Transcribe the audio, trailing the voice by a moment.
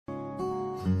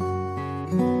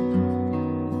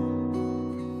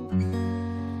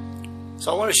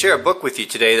So I want to share a book with you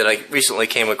today that I recently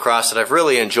came across that I've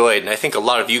really enjoyed, and I think a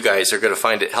lot of you guys are going to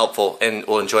find it helpful and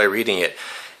will enjoy reading it.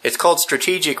 It's called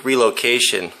Strategic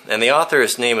Relocation, and the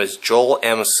author's name is Joel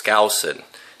M. Skousen.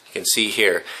 You can see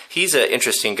here. He's an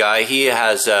interesting guy. He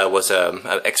was an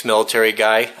ex-military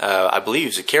guy. I believe he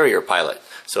was a carrier pilot.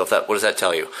 So what does that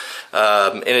tell you?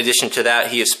 In addition to that,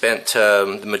 he has spent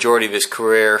the majority of his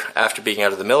career after being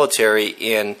out of the military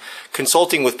in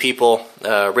consulting with people,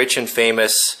 rich and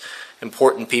famous,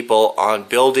 important people, on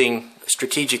building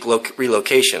strategic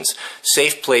relocations,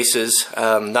 safe places,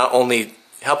 not only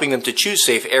helping them to choose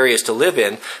safe areas to live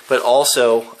in, but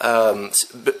also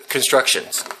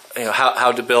constructions. You know,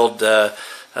 how to build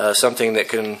something that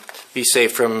can be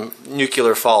safe from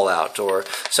nuclear fallout, or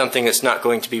something that's not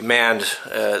going to be manned,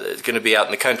 going to be out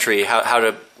in the country, how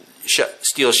to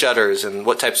steel shutters, and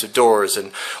what types of doors,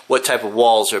 and what type of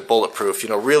walls are bulletproof. You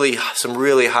know, really some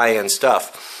really high-end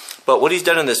stuff. But what he's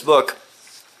done in this book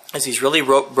is he's really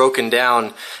broken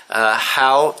down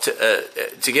how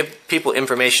to give people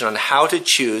information on how to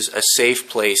choose a safe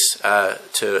place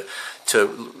to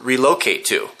relocate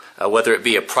to. Whether it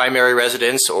be a primary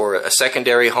residence or a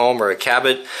secondary home or a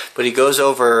cabin, but he goes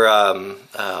over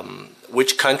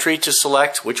which country to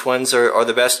select, which ones are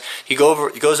the best. He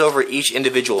goes over each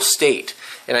individual state,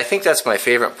 and I think that's my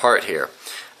favorite part here.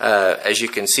 As you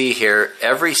can see here,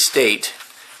 every state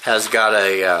has got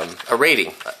a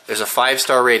rating. There's a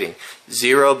 5-star rating,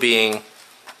 0 being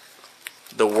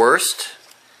the worst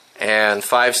and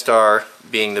 5-star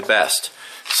being the best.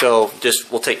 So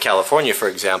we'll take California for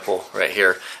example right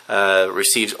here,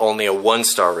 receives only a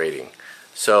 1-star rating.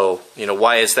 So, you know,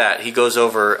 why is that? He goes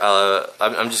over,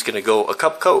 I'm just going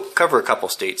to cover a couple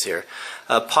states here.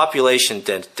 Population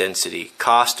density,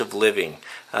 cost of living,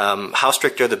 how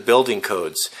strict are the building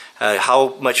codes,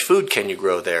 how much food can you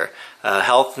grow there,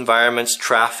 health, environments,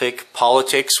 traffic,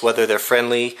 politics, whether they're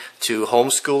friendly to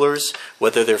homeschoolers,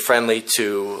 whether they're friendly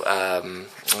to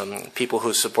people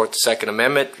who support the Second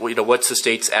Amendment, you know, what's the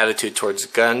state's attitude towards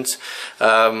guns,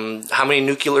 how many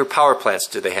nuclear power plants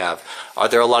do they have, are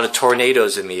there a lot of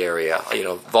tornadoes in the area, you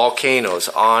know, volcanoes,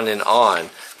 on and on,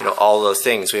 you know, all those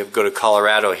things. We have to go to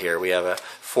Colorado here. We have a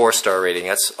 4-star rating.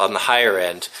 That's on the higher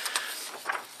end.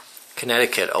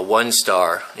 Connecticut, a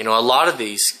 1-star. You know, a lot of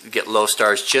these get low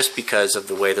stars just because of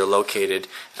the way they're located,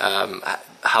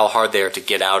 how hard they are to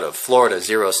get out of. Florida,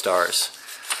 0 stars.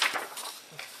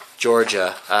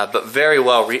 Georgia, but very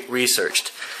well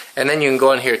researched. And then you can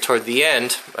go in here toward the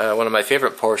end. One of my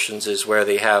favorite portions is where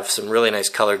they have some really nice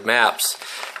colored maps,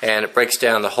 and it breaks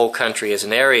down the whole country as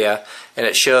an area, and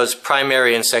it shows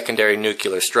primary and secondary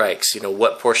nuclear strikes. You know,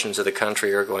 what portions of the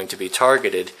country are going to be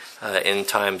targeted in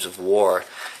times of war.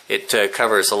 It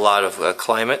covers a lot of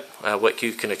climate, what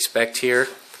you can expect here,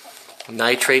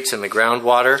 nitrates in the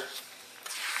groundwater,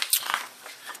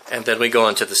 and then we go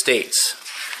into the states.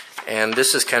 And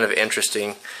this is kind of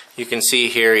interesting. You can see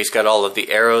here he's got all of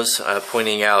the arrows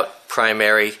pointing out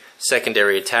primary,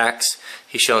 secondary attacks.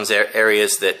 He shows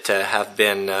areas that have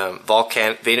been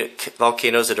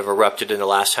volcanoes that have erupted in the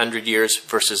last 100 years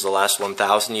versus the last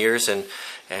 1,000 years, and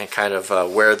kind of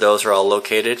where those are all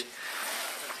located.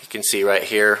 You can see right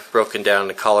here, broken down in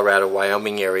the Colorado,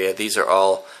 Wyoming area, these are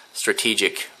all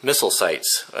strategic missile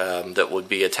sites that would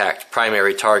be attacked,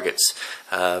 primary targets.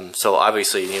 So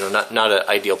obviously, you know, not an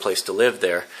ideal place to live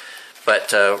there,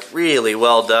 but really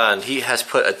well done. He has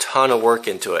put a ton of work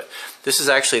into it. This is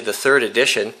actually the 3rd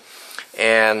edition,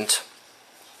 and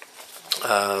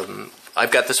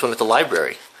I've got this one at the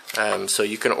library. So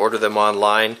you can order them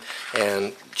online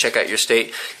and check out your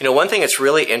state. You know, one thing that's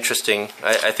really interesting,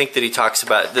 I think that he talks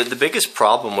about, the biggest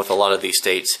problem with a lot of these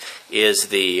states is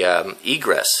the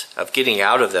egress of getting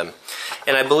out of them.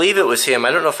 And I believe it was him,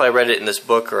 I don't know if I read it in this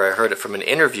book or I heard it from an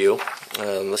interview.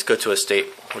 Let's go to a state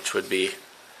which would be,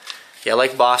 yeah,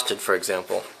 like Boston, for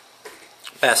example.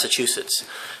 Massachusetts.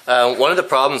 One of the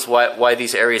problems why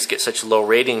these areas get such low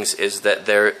ratings is that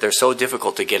they're so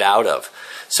difficult to get out of.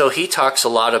 So he talks a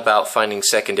lot about finding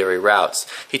secondary routes.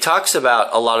 He talks a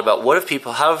lot about what have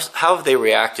people, how have they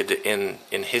reacted in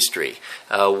history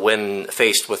when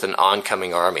faced with an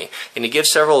oncoming army. And he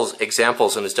gives several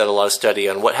examples and has done a lot of study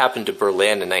on what happened to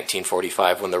Berlin in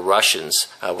 1945 when the Russians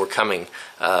were coming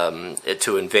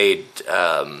to invade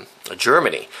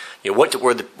Germany. You know,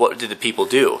 what did the people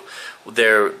do?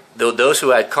 Those who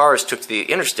had cars took to the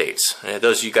interstates.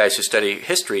 Those of you guys who study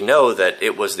history know that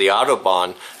it was the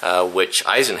Autobahn which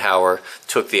Eisenhower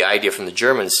took the idea from the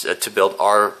Germans to build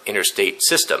our interstate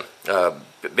system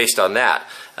based on that.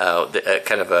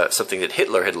 kind of something that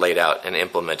Hitler had laid out and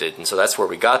implemented, and so that's where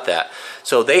we got that.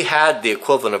 So they had the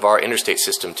equivalent of our interstate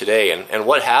system today, and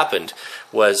what happened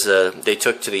was they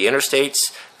took to the interstates.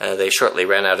 They shortly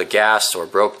ran out of gas or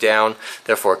broke down,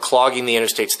 therefore clogging the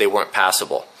interstates. They weren't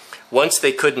passable. Once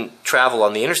they couldn't travel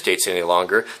on the interstates any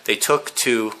longer, they took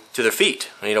to their feet.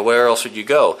 You know, where else would you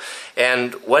go?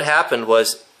 And what happened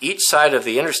was each side of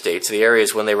the interstates, the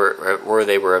areas when they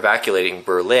were evacuating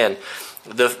Berlin,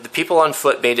 the people on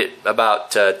foot made it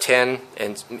about 10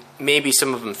 and maybe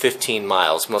some of them 15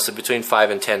 miles, mostly between 5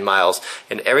 and 10 miles,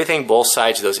 and everything both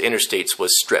sides of those interstates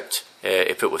was stripped.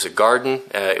 If it was a garden,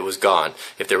 it was gone.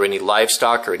 If there were any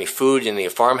livestock or any food in the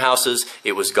farmhouses,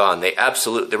 it was gone.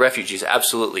 The refugees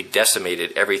absolutely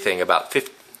decimated everything about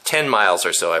 10 miles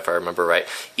or so, if I remember right,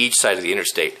 each side of the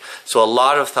interstate. So a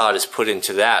lot of thought is put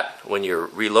into that when you're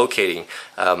relocating,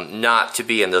 not to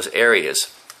be in those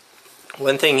areas.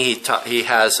 One thing he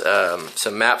has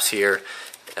some maps here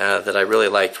that I really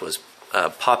liked was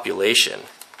population,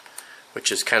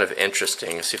 which is kind of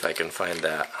interesting. Let's see if I can find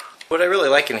that. What I really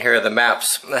like in here are the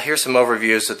maps. Here's some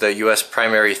overviews of the U.S.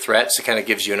 primary threats. It kind of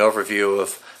gives you an overview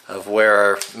of where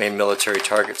our main military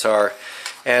targets are.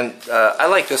 And I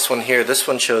like this one here. This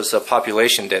one shows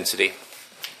population density.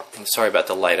 I'm sorry about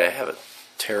the light. I have a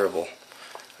terrible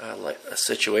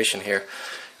situation here.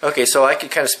 Okay, so I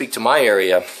could kind of speak to my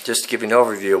area, just to give you an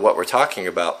overview of what we're talking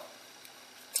about.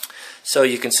 So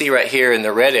you can see right here in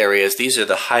the red areas, these are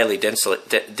the highly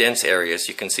dense areas.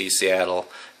 You can see Seattle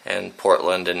and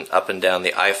Portland and up and down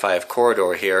the I-5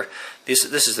 corridor here. This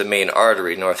is the main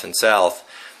artery, north and south.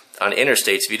 On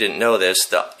interstates, if you didn't know this,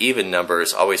 the even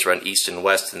numbers always run east and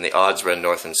west and the odds run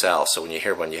north and south. So when you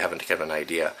hear one, you have an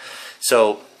idea.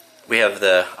 So we have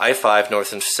the I-5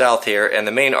 north and south here, and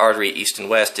the main artery east and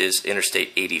west is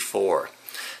Interstate 84.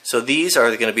 So these are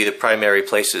going to be the primary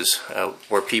places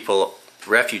where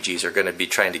refugees are going to be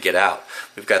trying to get out.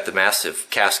 We've got the massive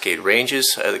Cascade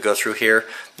Ranges that go through here,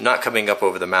 not coming up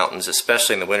over the mountains,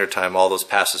 especially in the wintertime. All those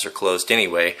passes are closed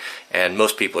anyway, and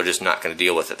most people are just not going to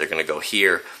deal with it. They're going to go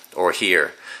here or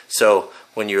here. So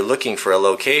when you're looking for a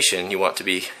location, you want to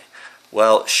be,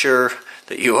 well, sure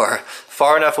that you are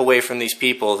far enough away from these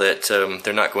people that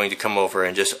they're not going to come over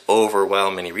and just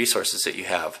overwhelm any resources that you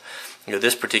have. You know,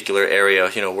 this particular area,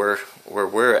 you know, where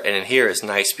we're in here is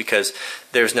nice because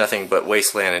there's nothing but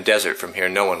wasteland and desert from here.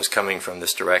 No one is coming from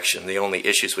this direction. The only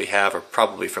issues we have are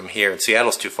probably from here, and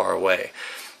Seattle's too far away.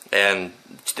 And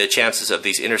the chances of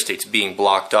these interstates being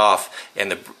blocked off,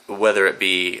 and whether it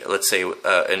be, let's say,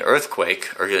 an earthquake,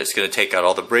 or it's going to take out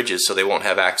all the bridges, so they won't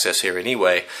have access here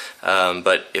anyway.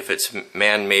 But if it's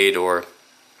man-made or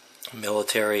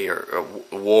military or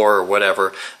war or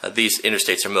whatever, these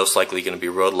interstates are most likely going to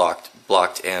be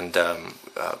blocked, and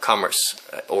commerce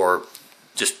or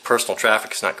just personal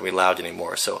traffic is not going to be allowed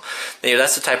anymore. So, you know,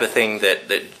 that's the type of thing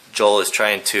that Joel is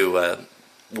trying to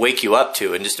wake you up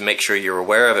to, and just to make sure you're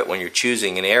aware of it when you're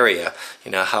choosing an area.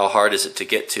 You know, how hard is it to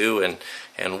get to,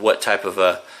 and what type of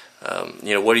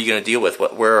you know, what are you going to deal with?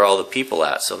 Where are all the people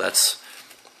at? So that's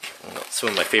some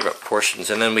of my favorite portions.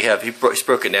 And then we have, he's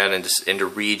broken down into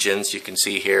regions. You can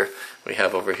see here we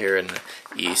have over here in the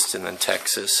east, and then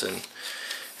Texas,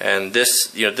 and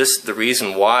this, you know, the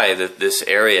reason why that this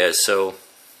area is so,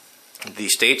 the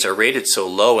states are rated so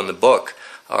low in the book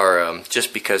are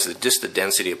just because of the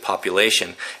density of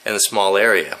population and the small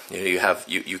area. You know,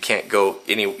 you can't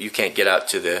get out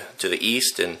to the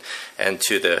east, and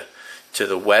to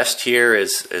the west here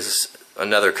is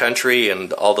another country,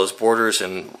 and all those borders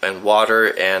and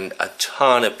water and a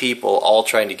ton of people all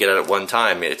trying to get out at one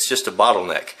time. It's just a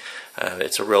bottleneck.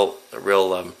 It's a real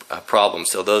problem.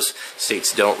 So those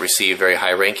states don't receive very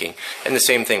high ranking. And the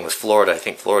same thing with Florida. I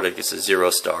think Florida gets a 0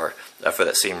 star for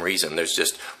that same reason. There's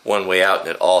just one way out, and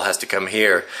it all has to come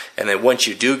here. And then once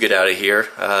you do get out of here,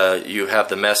 you have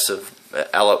the mess of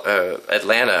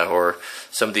Atlanta or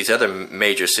some of these other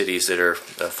major cities that are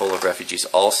full of refugees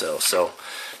also. So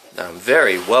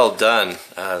very well done.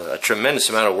 A tremendous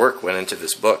amount of work went into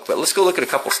this book. But let's go look at a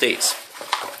couple states.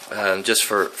 Just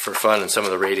for fun, and some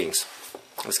of the ratings.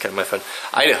 It's kind of my fun.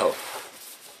 Idaho,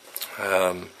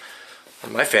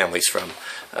 where my family's from,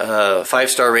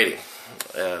 5-star rating.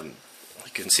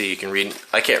 You can see, you can read.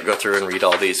 I can't go through and read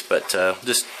all these, but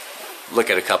just look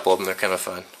at a couple of them. They're kind of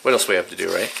fun. What else do we have to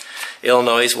do, right?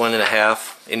 Illinois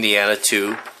 1.5, Indiana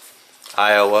 2,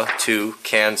 Iowa 2,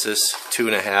 Kansas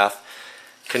 2.5,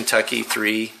 Kentucky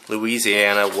 3,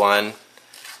 Louisiana 1,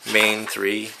 Maine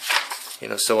 3. You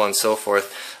know, so on and so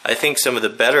forth. I think some of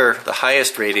the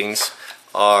highest ratings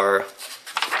are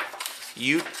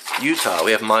Utah.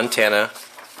 We have Montana.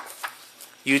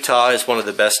 Utah is one of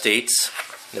the best states.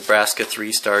 Nebraska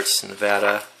 3 starts,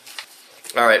 Nevada.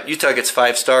 All right, Utah gets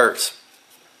 5 stars.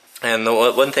 And the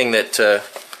one thing that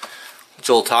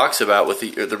Joel talks about with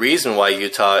the reason why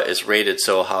Utah is rated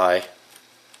so high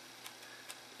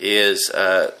is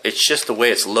it's just the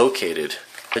way it's located.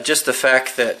 But just the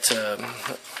fact that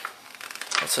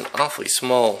that's an awfully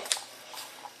small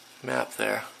map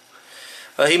there.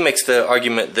 He makes the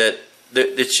argument that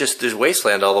it's just there's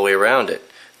wasteland all the way around it.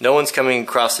 No one's coming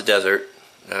across the desert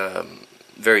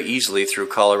very easily through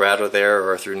Colorado there,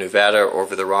 or through Nevada, or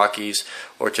over the Rockies,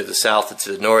 or to the south and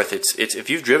to the north. It's if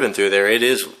you've driven through there, it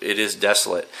is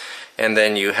desolate. And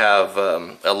then you have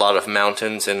a lot of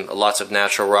mountains and lots of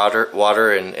natural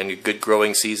water and a good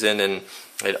growing season, and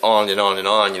on and on and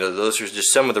on. You know, those are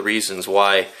just some of the reasons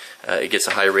why it gets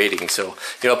a high rating. So,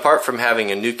 you know, apart from having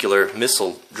a nuclear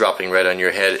missile dropping right on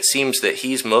your head, it seems that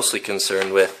he's mostly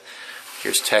concerned with,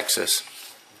 here's Texas,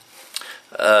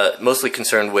 mostly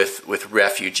concerned with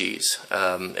refugees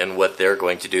and what they're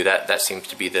going to do. That seems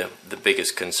to be the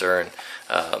biggest concern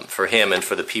for him and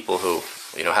for the people who,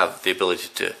 you know, have the ability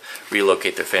to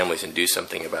relocate their families and do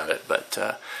something about it. But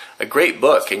a great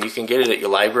book, and you can get it at your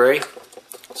library.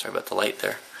 Sorry about the light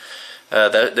there.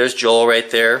 There's Joel right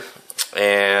there,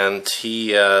 and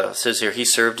he says here he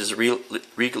served as a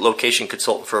relocation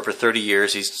consultant for over 30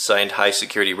 years. He's designed high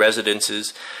security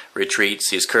residences,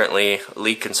 retreats. He is currently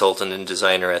lead consultant and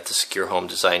designer at the Secure Home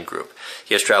Design Group.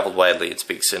 He has traveled widely and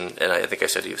speaks, and I think I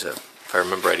said he was if I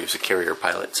remember right, he was a carrier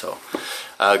pilot. So,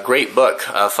 great book.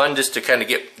 Fun just to kind of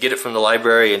get it from the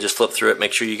library and just flip through it.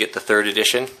 Make sure you get the 3rd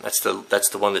edition. That's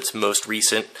the one that's most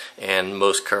recent and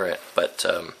most current. But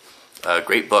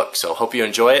great book. So hope you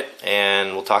enjoy it,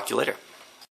 and we'll talk to you later.